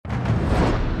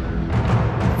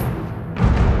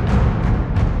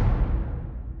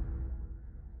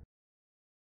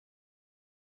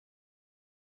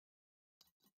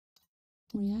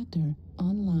Reactor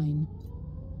online.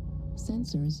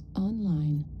 Sensors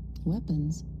online.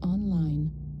 Weapons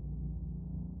online.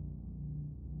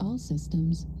 All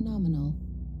systems nominal.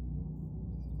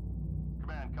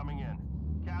 Command coming in.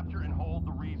 Capture and hold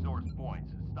the resource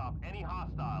points. Stop any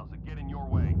hostiles that get in your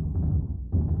way.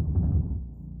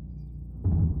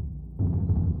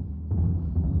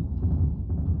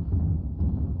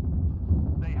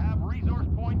 They have resource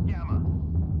point Gamma.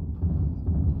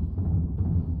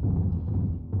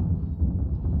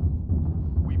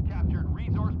 We've captured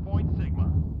resource point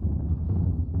Sigma.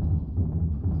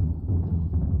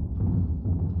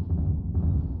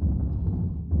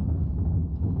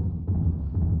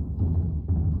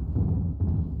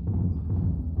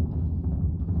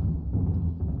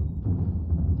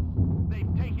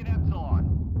 They've taken Epsilon.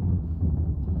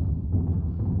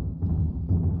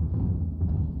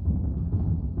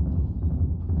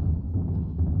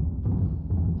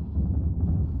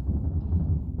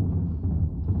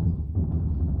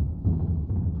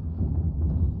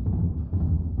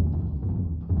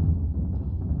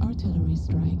 Artillery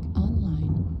strike online.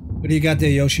 What do you got there,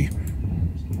 Yoshi?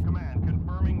 Command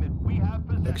confirming that we have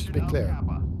Looks to possession be of clear.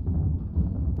 Kappa.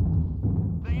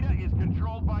 Theta is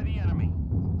controlled by the enemy.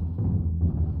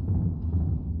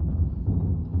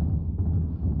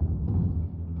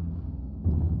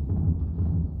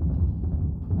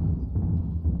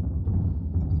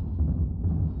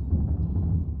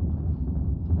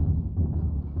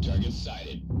 Target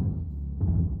sighted.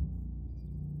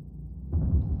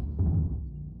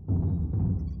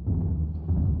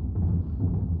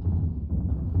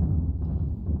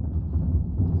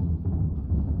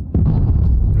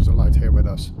 There's a light here with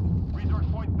us. Resource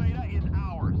point Theta is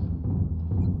ours.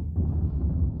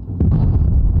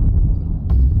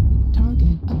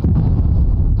 Target acquired.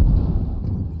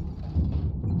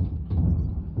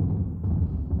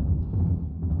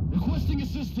 Requesting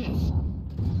assistance.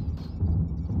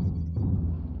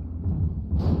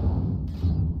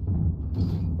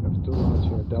 There's two lights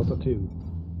here, Delta 2.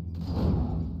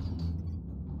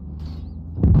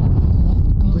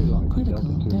 Left Three gun lights, critical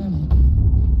Delta 2. damage.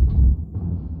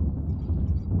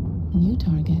 New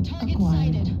target Target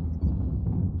acquired. sighted.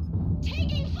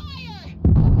 Taking fire!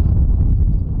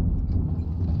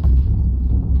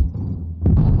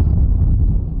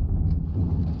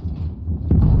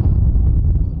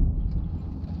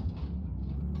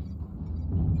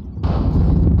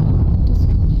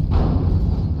 Destroyed.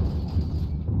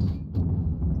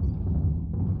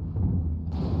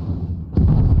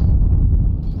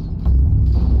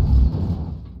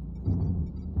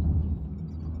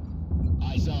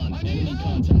 Eyes on. Enemy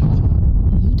contact.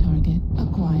 New target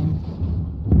acquired.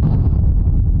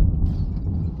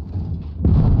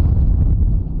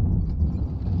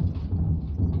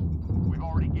 We've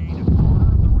already gained a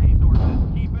quarter of the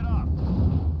resources. Keep it up.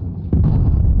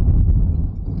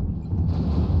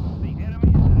 The enemy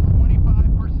is at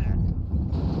 25%.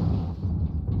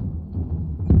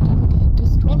 Target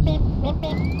destroyed.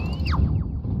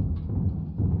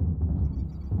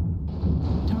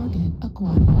 Target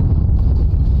acquired.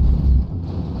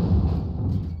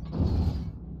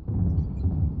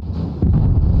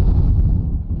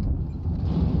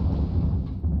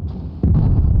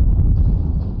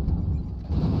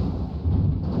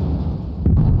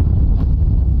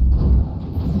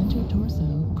 Center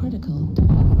torso critical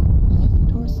damage. Left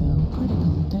torso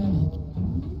critical damage.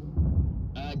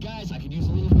 Guys, I could use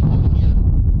a little help over here.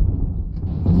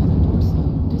 Left torso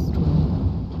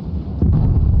destroyed.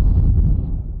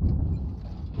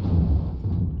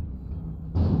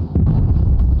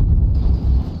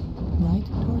 Right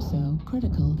torso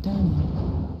critical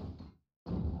damage.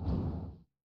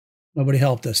 Nobody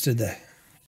helped us, did they?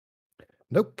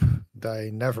 Nope. They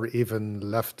never even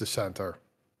left the center.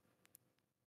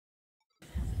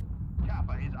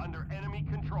 Kappa is under enemy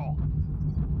control.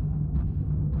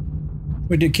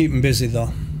 We did keep them busy,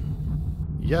 though.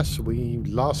 Yes, we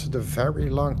lasted a very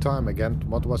long time again.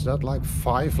 What was that, like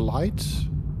 5 lights?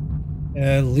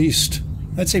 At least.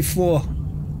 I'd say 4.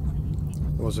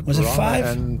 It was a Was it piranha 5?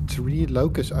 and 3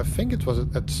 locusts. I think it was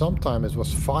at some time it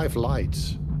was 5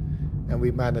 lights. And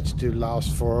we managed to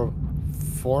last for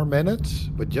 4 minutes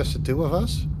with just the 2 of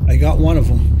us. I got one of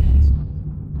them.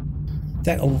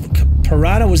 That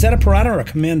piranha, was that a piranha or a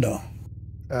commando?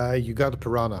 You got a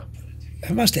piranha.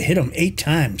 I must have hit him 8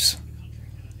 times.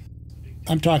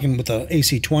 I'm talking with the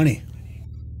AC-20.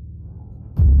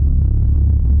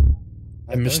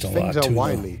 I missed a Those lot things are too. though.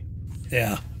 wily.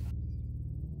 Yeah.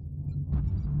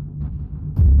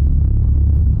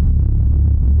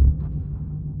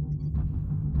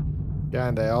 Yeah,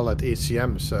 and they all at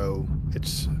ECM, so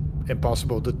it's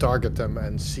impossible to target them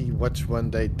and see which one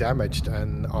they damaged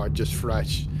and are just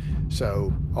fresh.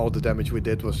 So all the damage we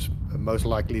did was most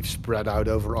likely spread out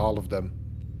over all of them.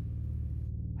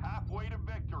 Halfway to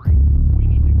victory. We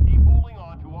need to keep holding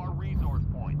on to our resource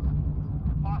points.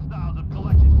 Hostiles have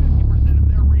collected 50% of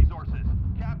their resources.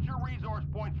 Capture resource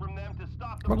points from them to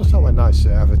stop them. Well, it's always nice to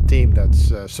have a team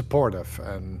that's supportive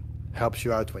and helps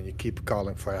you out when you keep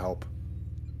calling for help.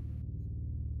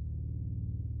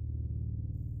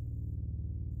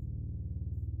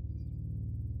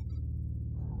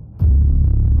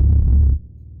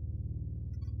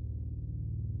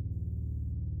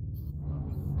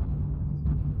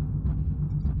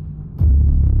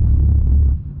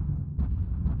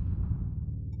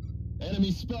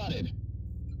 Enemy spotted.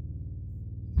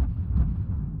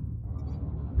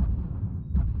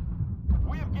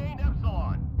 We have gained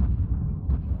Epsilon.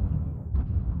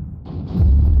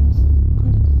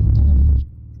 Critical damage.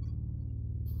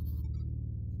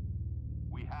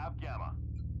 We have Gamma.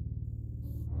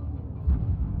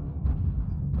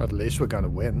 At least we're gonna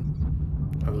win.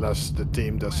 Unless the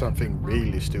team does something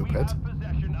really We stupid. have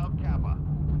possession of Kappa.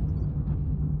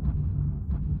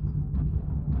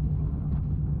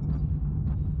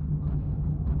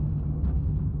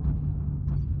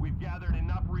 We've gathered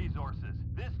enough resources.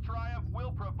 This triumph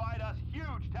will provide us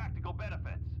huge tactical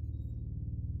benefits.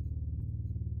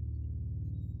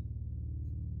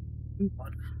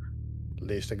 At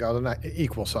least I got an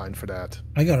equal sign for that.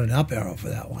 I got an up arrow for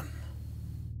that one.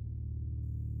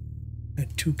 I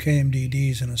had 2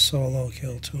 KMDDs and a solo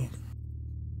kill too.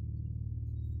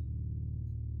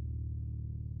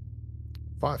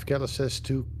 5 kill assists,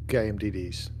 2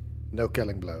 KMDDs. No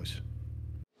killing blows.